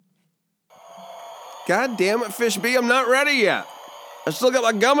God damn it, Fish B, I'm not ready yet. I still got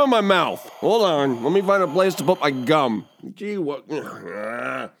my gum in my mouth. Hold on. Let me find a place to put my gum. Gee, what?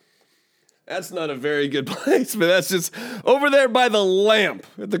 That's not a very good place, but that's just over there by the lamp.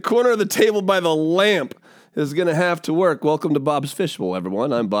 At the corner of the table by the lamp is going to have to work. Welcome to Bob's Fishbowl,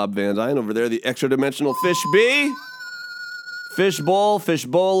 everyone. I'm Bob Van Dyne. Over there, the extra-dimensional Fish B. Fishbowl,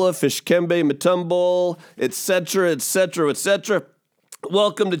 Fishbola, Fishkembe, Matumbowl, etc., etc., etc.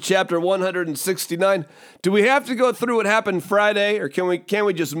 Welcome to chapter 169. Do we have to go through what happened Friday, or can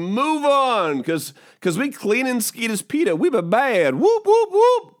we just move on? Because we clean and skeet as PETA. We be bad. Whoop, whoop,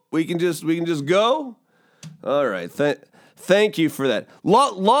 whoop. We can just go? All right. Thank you for that.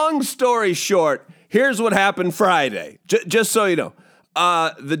 Long story short, here's what happened Friday. Just so you know.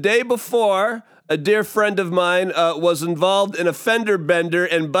 The day before, a dear friend of mine was involved in a fender bender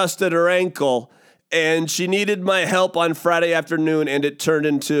and busted her ankle. And she needed my help on Friday afternoon, and it turned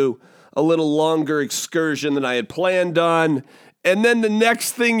into a little longer excursion than I had planned on. And then the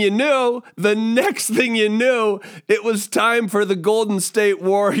next thing you knew, it was time for the Golden State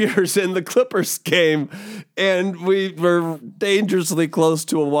Warriors and the Clippers game, and we were dangerously close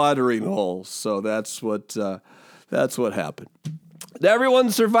to a watering hole. So that's what happened.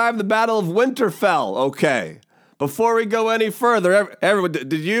 Everyone survived the Battle of Winterfell. Okay. Before we go any further, everyone,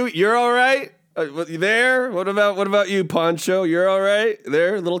 you're all right? You there? What about you, Poncho? You're all right?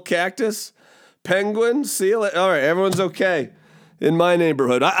 There, little cactus? Penguin? Seal? All right, everyone's okay in my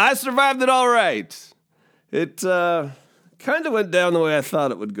neighborhood. I survived it all right. It kind of went down the way I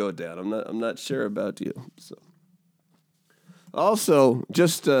thought it would go down. I'm not sure about you. So. Also,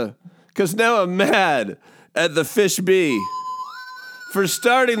 just because now I'm mad at the Fish B for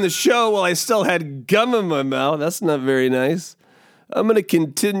starting the show while I still had gum in my mouth. That's not very nice. I'm going to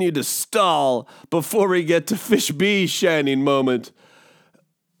continue to stall before we get to Fish B's shining moment.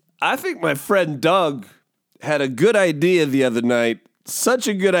 I think my friend Doug had a good idea the other night. Such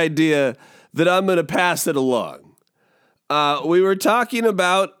a good idea that I'm going to pass it along. We were talking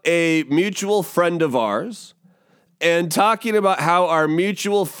about a mutual friend of ours and talking about how our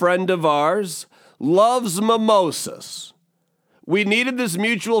mutual friend of ours loves mimosas. We needed this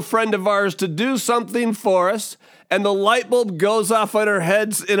mutual friend of ours to do something for us, and the light bulb goes off in our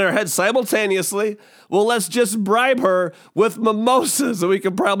heads simultaneously. Well, let's just bribe her with mimosas, and we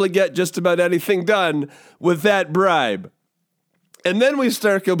can probably get just about anything done with that bribe. And then we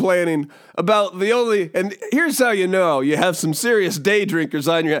start complaining about and here's how you know you have some serious day drinkers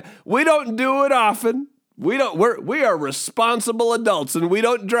on your head. We don't do it often. We are responsible adults, and we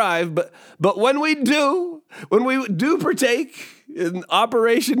don't drive, but when we do partake in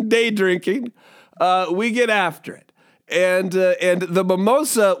Operation Day Drinking, we get after it. And the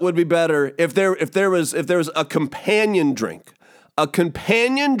mimosa would be better if there was a companion drink. A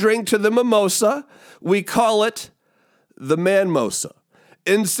companion drink to the mimosa, we call it the manmosa.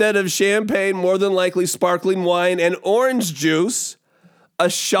 Instead of champagne, more than likely sparkling wine and orange juice, a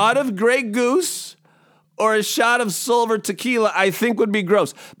shot of Grey Goose or a shot of silver tequila, I think would be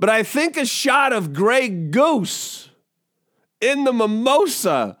gross. But I think a shot of Grey Goose in the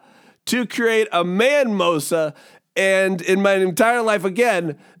mimosa to create a manmosa. And in my entire life,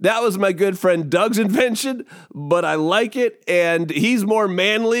 again, that was my good friend Doug's invention, but I like it, and he's more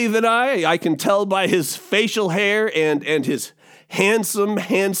manly than I can tell by his facial hair and his handsome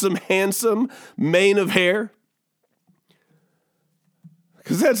mane of hair.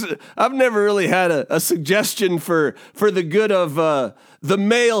 Because I've never really had a suggestion for the good of the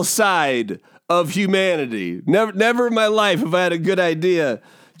male side of humanity. Never in my life have I had a good idea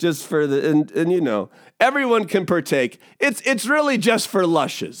just for and you know. Everyone can partake. It's really just for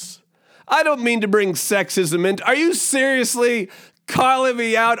lushes. I don't mean to bring sexism in. Are you seriously calling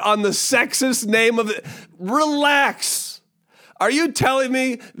me out on the sexist name of it? Relax. Are you telling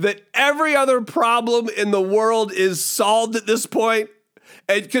me that every other problem in the world is solved at this point?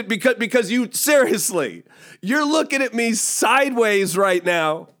 And because you seriously, you're looking at me sideways right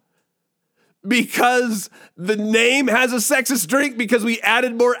now. Because the name has a sexist drink because we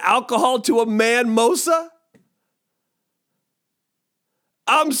added more alcohol to a manmosa?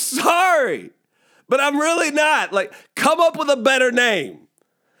 I'm sorry, but I'm really not. Like, come up with a better name.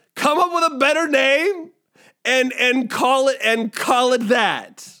 Come up with a better name and call it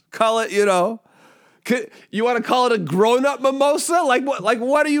that. Call it, you know. You want to call it a grown-up mimosa? Like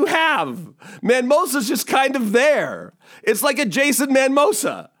what do you have? Manmosa's just kind of there. It's like a Jason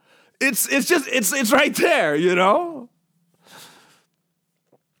Manmosa. It's right there, you know?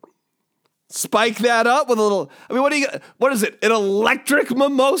 Spike that up with a little, I mean, what is it? An electric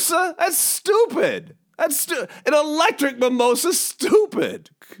mimosa? That's stupid. An electric mimosa,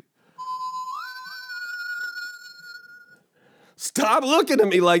 stupid. Stop looking at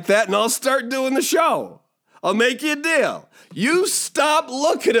me like that and I'll start doing the show. I'll make you a deal. You stop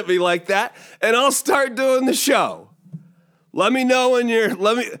looking at me like that and I'll start doing the show. Let me know when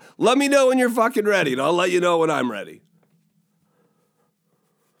you're fucking ready, and I'll let you know when I'm ready.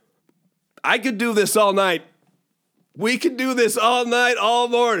 I could do this all night. We could do this all night, all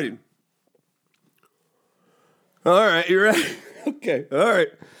morning. All right, you ready? Okay, all right.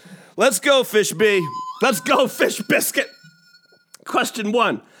 Let's go, Fish B. Let's go, Fish Biscuit. Question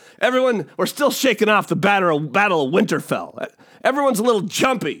 1. Everyone, we're still shaking off the Battle of Winterfell. Everyone's a little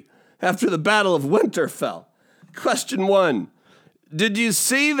jumpy after the Battle of Winterfell. Question 1. Did you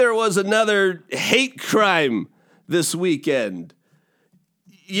see there was another hate crime this weekend?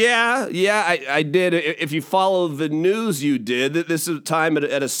 Yeah, I did. If you follow the news, you did. This is a time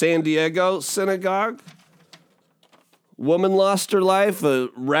at a San Diego synagogue. Woman lost her life. A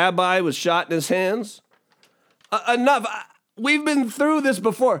rabbi was shot in his hands. Enough. We've been through this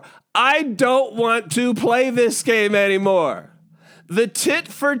before. I don't want to play this game anymore. The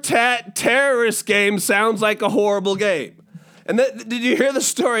tit-for-tat terrorist game sounds like a horrible game. And did you hear the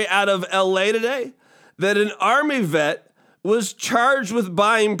story out of LA today? That an Army vet was charged with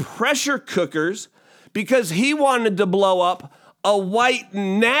buying pressure cookers because he wanted to blow up a white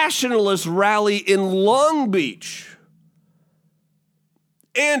nationalist rally in Long Beach.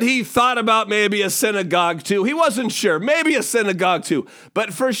 And he thought about maybe a synagogue too. He wasn't sure. Maybe a synagogue too.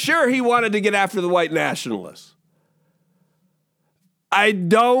 But for sure he wanted to get after the white nationalists. I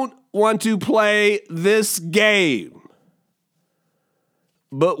don't want to play this game.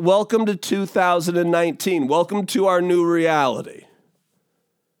 But welcome to 2019. Welcome to our new reality.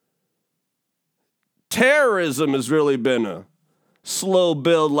 Terrorism has really been a slow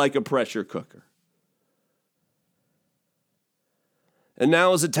build like a pressure cooker. And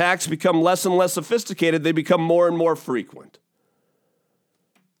now as attacks become less and less sophisticated, they become more and more frequent.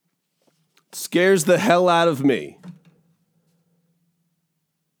 It scares the hell out of me.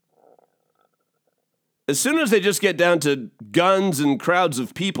 As soon as they just get down to guns and crowds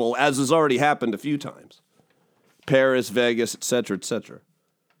of people, as has already happened a few times. Paris, Vegas, etc., etc.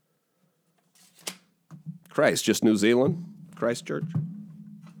 Christ, just New Zealand? Christchurch?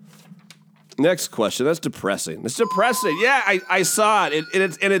 Next question. That's depressing. It's depressing. Yeah, I saw it.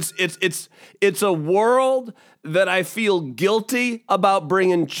 It's a world that I feel guilty about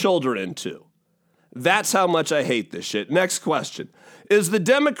bringing children into. That's how much I hate this shit. Next question. Is the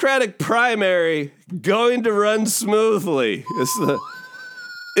Democratic primary going to run smoothly?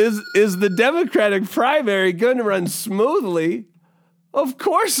 Is the Democratic primary going to run smoothly? Of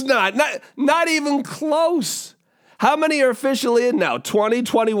course not. Not even close. How many are officially in now? 20,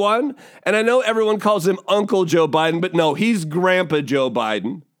 21? And I know everyone calls him Uncle Joe Biden, but no, he's Grandpa Joe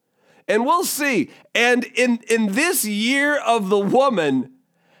Biden. And we'll see. And in this year of the woman,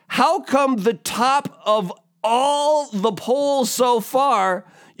 how come the top of all the polls so far,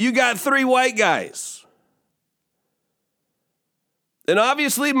 you got 3 white guys? And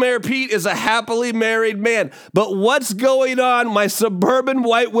obviously, Mayor Pete is a happily married man. But what's going on, my suburban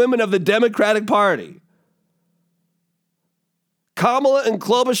white women of the Democratic Party? Kamala and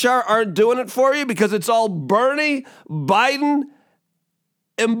Klobuchar aren't doing it for you because it's all Bernie, Biden,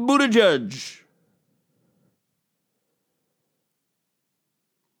 and Buttigieg.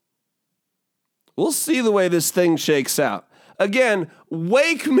 We'll see the way this thing shakes out. Again,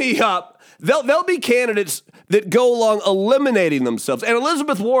 wake me up. There'll be candidates that go along eliminating themselves. And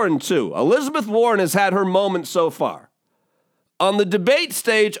Elizabeth Warren, too. Elizabeth Warren has had her moment so far. On the debate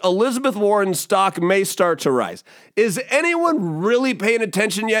stage, Elizabeth Warren's stock may start to rise. Is anyone really paying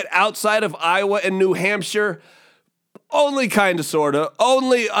attention yet outside of Iowa and New Hampshire? Only kind of, sort of.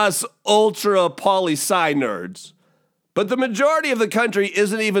 Only us ultra poli-sci nerds. But the majority of the country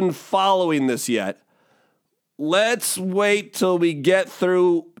isn't even following this yet. Let's wait till we get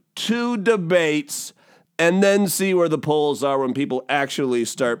through 2 debates and then see where the polls are when people actually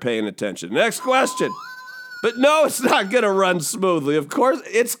start paying attention. Next question. But no, it's not going to run smoothly. Of course,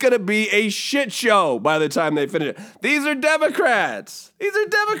 it's going to be a shit show by the time they finish it. These are Democrats.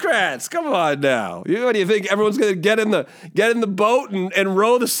 Come on now. What do you think? Everyone's going to get in the boat and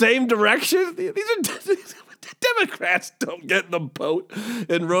row the same direction? These are Democrats don't get in the boat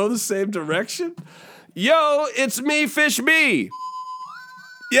and row the same direction. Yo, it's me, Fish B.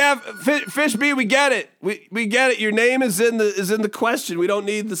 Yeah, Fish B, we get it. We get it. Your name is in the question. We don't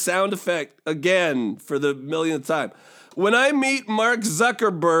need the sound effect again for the millionth time. When I meet Mark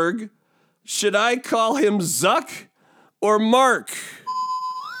Zuckerberg, should I call him Zuck or Mark?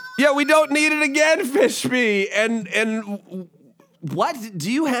 Yeah, we don't need it again, Fish B. And what do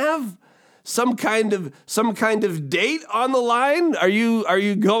you have? some kind of date on the line? Are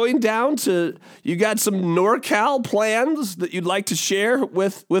you going down to, you got some NorCal plans that you'd like to share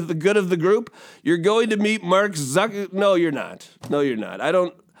with the good of the group? You're going to meet Mark Zuckerberg? No, you're not. No, you're not. I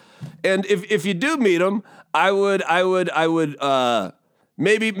don't. And if you do meet him, I would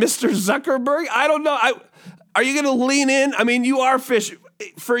maybe Mr. Zuckerberg. I don't know. Are you going to lean in? I mean, you are fish.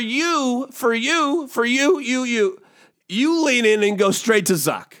 You lean in and go straight to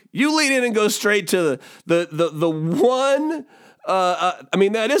Zuck. You lean in and go straight to the one. I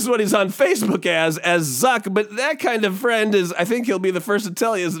mean, that is what he's on Facebook as Zuck. But that kind of friend is, I think he'll be the first to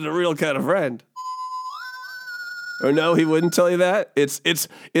tell you, isn't a real kind of friend. Or no, he wouldn't tell you that? It's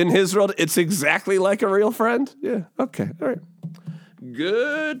in his world, it's exactly like a real friend? Yeah, okay, all right.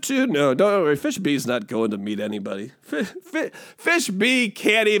 Good to know. Don't worry, Fish B's not going to meet anybody. Fish B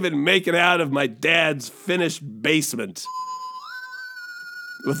can't even make it out of my dad's finished basement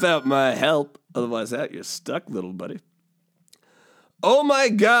without my help. Otherwise, you're stuck, little buddy. Oh my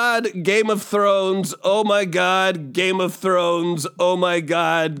God, Game of Thrones. Oh my God, Game of Thrones. Oh my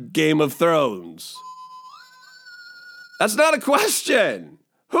God, Game of Thrones. That's not a question.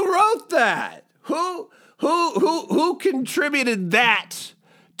 Who wrote that? Who contributed that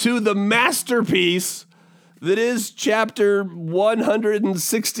to the masterpiece that is chapter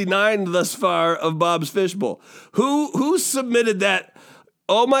 169 thus far of Bob's Fishbowl? Who submitted that?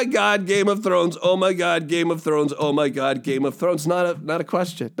 Oh my God, Game of Thrones. Oh my God, Game of Thrones. Oh my God, Game of Thrones. Not a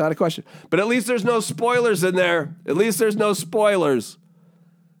question. Not a question. But at least there's no spoilers in there. At least there's no spoilers.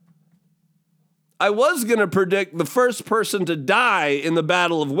 I was going to predict the first person to die in the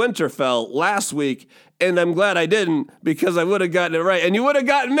Battle of Winterfell last week, and I'm glad I didn't, because I would have gotten it right. And you would have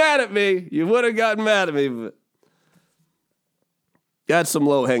gotten mad at me. But got some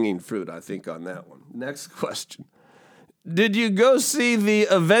low-hanging fruit, I think, on that one. Next question. Did you go see the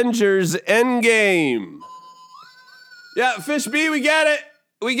Avengers Endgame? Yeah, Fish B, we get it.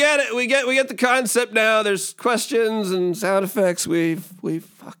 We get the concept now. There's questions and sound effects. We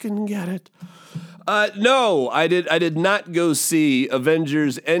fucking get it. No, I did not go see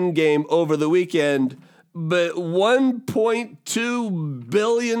Avengers Endgame over the weekend, but $1.2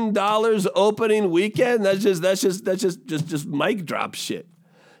 billion opening weekend. That's just mic drop shit.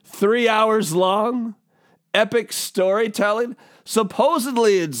 3 hours long, epic storytelling.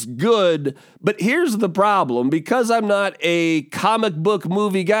 Supposedly it's good, but here's the problem. Because I'm not a comic book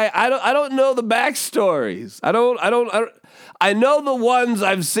movie guy, I don't know the backstories. I know the ones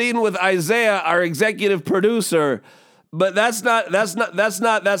I've seen with Isaiah, our executive producer, but that's not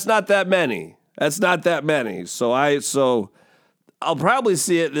that many. That's not that many. So I'll probably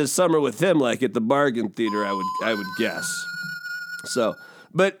see it this summer with him, like at the Bargain Theater, I would guess. So,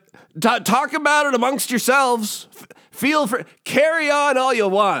 but talk about it amongst yourselves. Feel free, carry on all you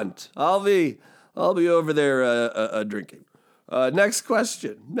want. I'll be over there drinking. Next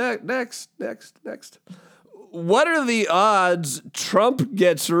question. Next. What are the odds Trump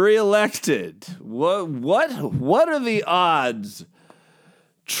gets reelected? What are the odds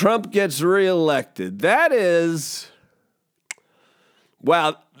Trump gets reelected?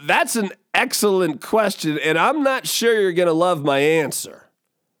 Wow, that's an excellent question, and I'm not sure you're going to love my answer.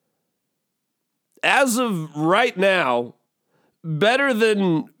 As of right now, better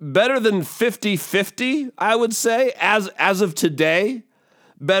than 50-50, I would say, as of today,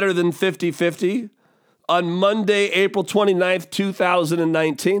 better than 50-50. On Monday, April 29th,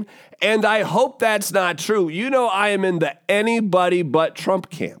 2019. And I hope that's not true. You know I am in the anybody but Trump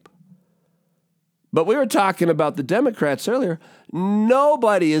camp. But we were talking about the Democrats earlier.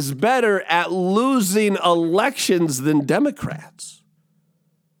 Nobody is better at losing elections than Democrats.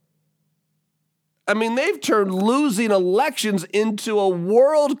 I mean, they've turned losing elections into a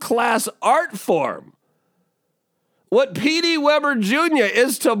world-class art form. What P.D. Weber Jr.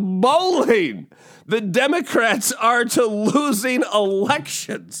 is to bowling, the Democrats are to losing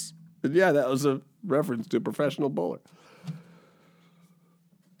elections. And yeah, that was a reference to a professional bowler.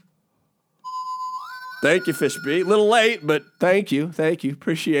 Thank you, Fish B. A little late, but thank you.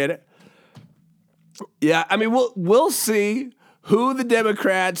 Appreciate it. Yeah, I mean, we'll see who the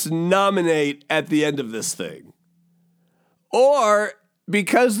Democrats nominate at the end of this thing. Or,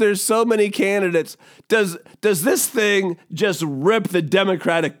 because there's so many candidates, does this thing just rip the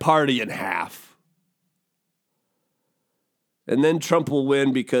Democratic Party in half? And then Trump will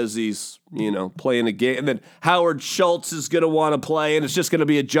win because he's, playing a game. And then Howard Schultz is going to want to play, and it's just going to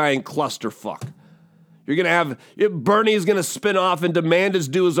be a giant clusterfuck. You're going to have Bernie's going to spin off and Demandis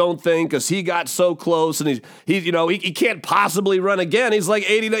do his own thing because he got so close, and he can't possibly run again. He's like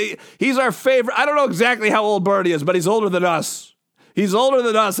 80. He's our favorite. I don't know exactly how old Bernie is, but he's older than us. He's older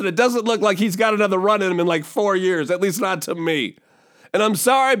than us, and it doesn't look like he's got another run in him in like 4 years, at least not to me. And I'm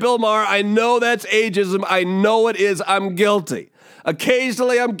sorry, Bill Maher. I know that's ageism. I know it is. I'm guilty.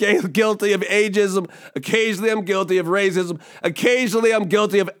 Occasionally, I'm guilty of ageism. Occasionally, I'm guilty of racism. Occasionally, I'm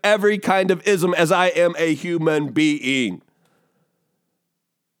guilty of every kind of ism, as I am a human being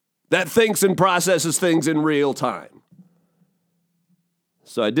that thinks and processes things in real time.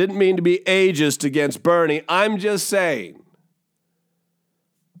 So I didn't mean to be ageist against Bernie. I'm just saying.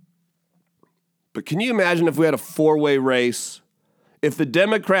 But can you imagine if we had a four-way race? If the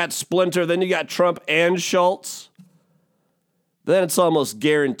Democrats splinter, then you got Trump and Schultz, then it's almost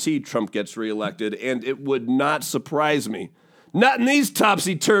guaranteed Trump gets reelected, and it would not surprise me. Not in these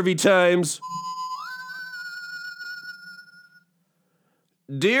topsy-turvy times.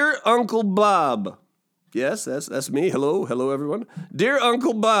 Dear Uncle Bob. Yes, that's me. Hello, everyone. Dear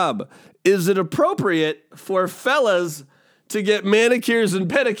Uncle Bob, is it appropriate for fellas to get manicures and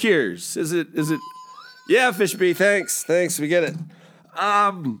pedicures? Is it? Yeah, Fishby, thanks, we get it.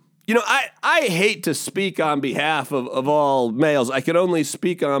 I hate to speak on behalf of all males. I can only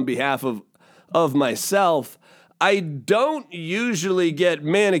speak on behalf of myself. I don't usually get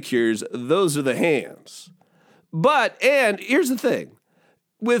manicures. Those are the hands. And here's the thing.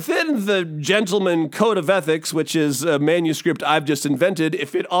 Within the Gentleman Code of Ethics, which is a manuscript I've just invented,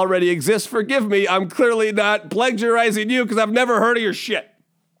 if it already exists, forgive me. I'm clearly not plagiarizing you because I've never heard of your shit.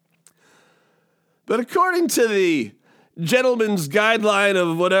 But according to the Gentleman's Guideline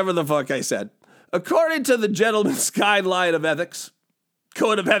of whatever the fuck I said, according to the Gentleman's Guideline of Ethics,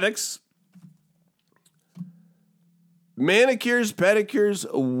 Code of Ethics, manicures,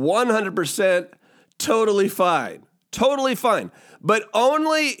 pedicures, 100% totally fine. Totally fine. But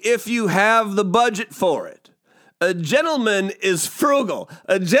only if you have the budget for it. A gentleman is frugal.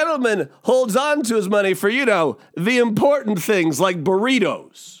 A gentleman holds on to his money for, the important things like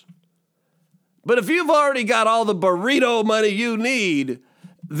burritos. But if you've already got all the burrito money you need,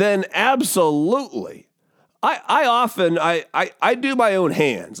 then absolutely. I often do my own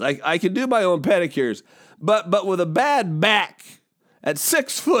hands. I can do my own pedicures. But with a bad back, at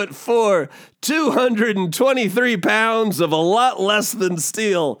 6'4", 223 pounds of a lot less than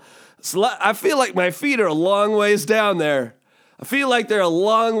steel, I feel like my feet are a long ways down there. I feel like they're a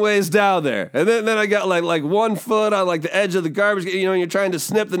long ways down there. And then I got like 1 foot on like the edge of the garbage, and you're trying to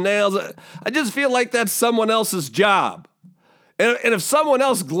snip the nails. I just feel like that's someone else's job. And if someone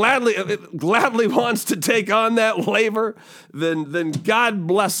else gladly wants to take on that labor, then God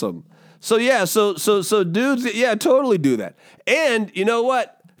bless them. So yeah, so dudes, yeah, totally do that. And you know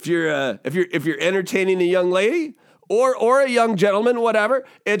what? If you're entertaining a young lady or a young gentleman, whatever,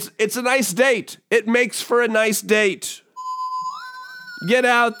 it's a nice date. It makes for a nice date. Get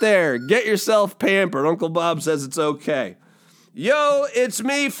out there, get yourself pampered. Uncle Bob says it's okay. Yo, it's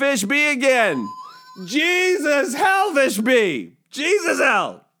me, Fish B again. Jesus hell, Fish B. Jesus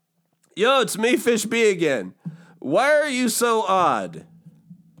hell. Yo, it's me, Fish B again. Why are you so odd?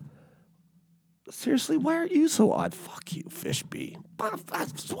 Seriously, why are you so odd? Fuck you, Fish B. Why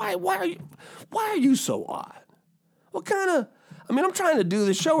are you so odd? What kind of, I'm trying to do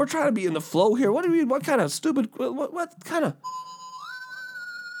the show. We're trying to be in the flow here. What kind of stupid, what kind of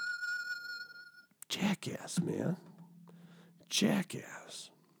jackass, man. Jackass.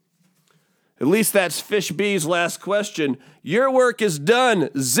 At least that's Fish B's last question. Your work is done.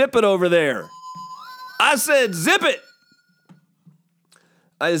 Zip it over there. I said zip it.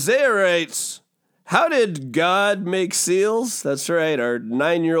 Isaiah writes, how did God make seals? That's right, our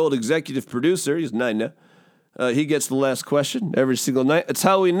 9-year-old executive producer, he's 9 now, he gets the last question every single night. That's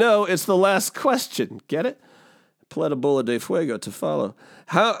how we know it's the last question. Get it? Pleta bola de fuego to follow.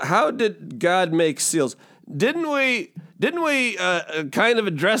 How did God make seals? Didn't we kind of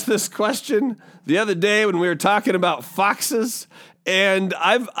address this question the other day when we were talking about foxes? And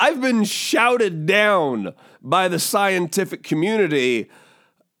I've been shouted down by the scientific community.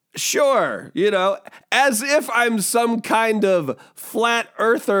 Sure, as if I'm some kind of flat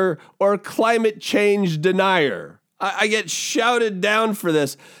earther or climate change denier. I get shouted down for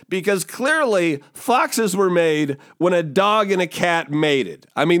this because clearly foxes were made when a dog and a cat mated.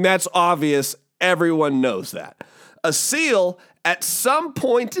 That's obvious. Everyone knows that. A seal, at some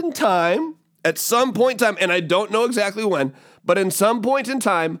point in time, and I don't know exactly when, but in some point in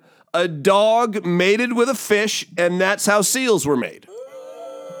time, a dog mated with a fish, and that's how seals were made.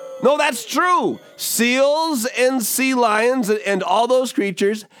 No, that's true. Seals and sea lions and all those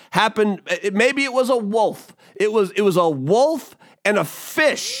creatures happened. Maybe it was a wolf. It was a wolf and a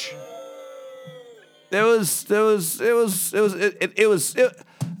fish.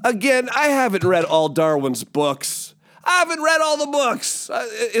 Again, I haven't read all Darwin's books. I haven't read all the books.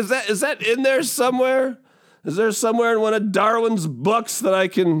 Is that in there somewhere? Is there somewhere in one of Darwin's books that I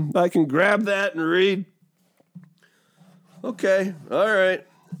can grab that and read? Okay, all right.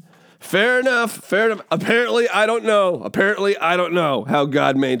 Fair enough. Apparently, I don't know how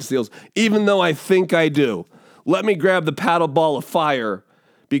God made seals, even though I think I do. Let me grab the paddle ball of fire,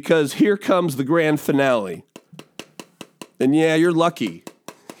 because here comes the grand finale. And yeah, you're lucky.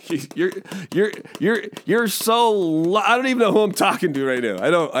 You're so I don't even know who I'm talking to right now. I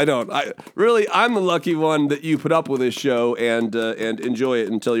don't. I'm the lucky one that you put up with this show and enjoy it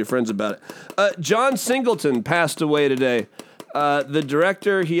and tell your friends about it. John Singleton passed away today. The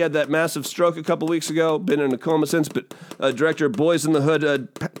director, he had that massive stroke a couple weeks ago, been in a coma since, but director of Boys in the Hood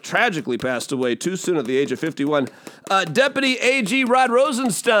tragically passed away too soon at the age of 51. Deputy AG Rod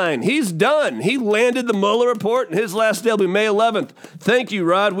Rosenstein, he's done. He landed the Mueller report, and his last day will be May 11th. Thank you,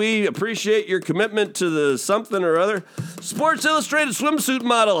 Rod. We appreciate your commitment to the something or other. Sports Illustrated swimsuit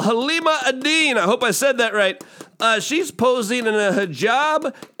model Halima Adine, I hope I said that right. She's posing in a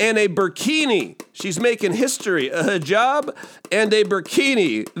hijab and a burkini. She's making history. A hijab and a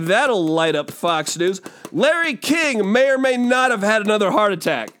burkini. That'll light up Fox News. Larry King may or may not have had another heart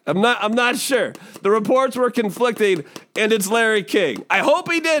attack. I'm not sure. The reports were conflicting, and it's Larry King. I hope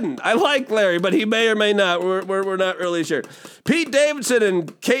he didn't. I like Larry, but he may or may not. We're not really sure. Pete Davidson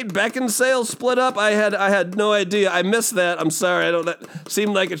and Kate Beckinsale split up. I had no idea. I missed that. I'm sorry. That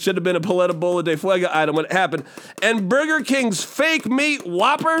seemed like it should have been a Paleta Bola de Fuego item when it happened. And Burger King's fake meat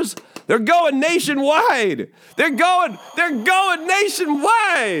Whoppers, they're going nationwide. They're going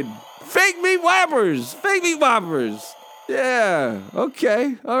nationwide. Fake meat Whoppers. Yeah.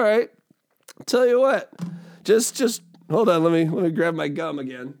 Okay. All right. I'll tell you what. Just hold on. Let me grab my gum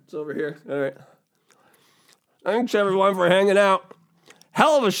again. It's over here. All right. Thanks everyone for hanging out.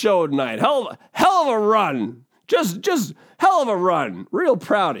 Hell of a show tonight. Hell of a run. Just hell of a run. Real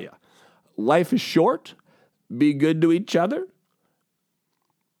proud of you. Life is short. Be good to each other.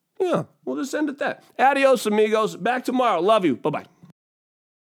 Yeah, we'll just end at that. Adios, amigos. Back tomorrow. Love you. Bye-bye.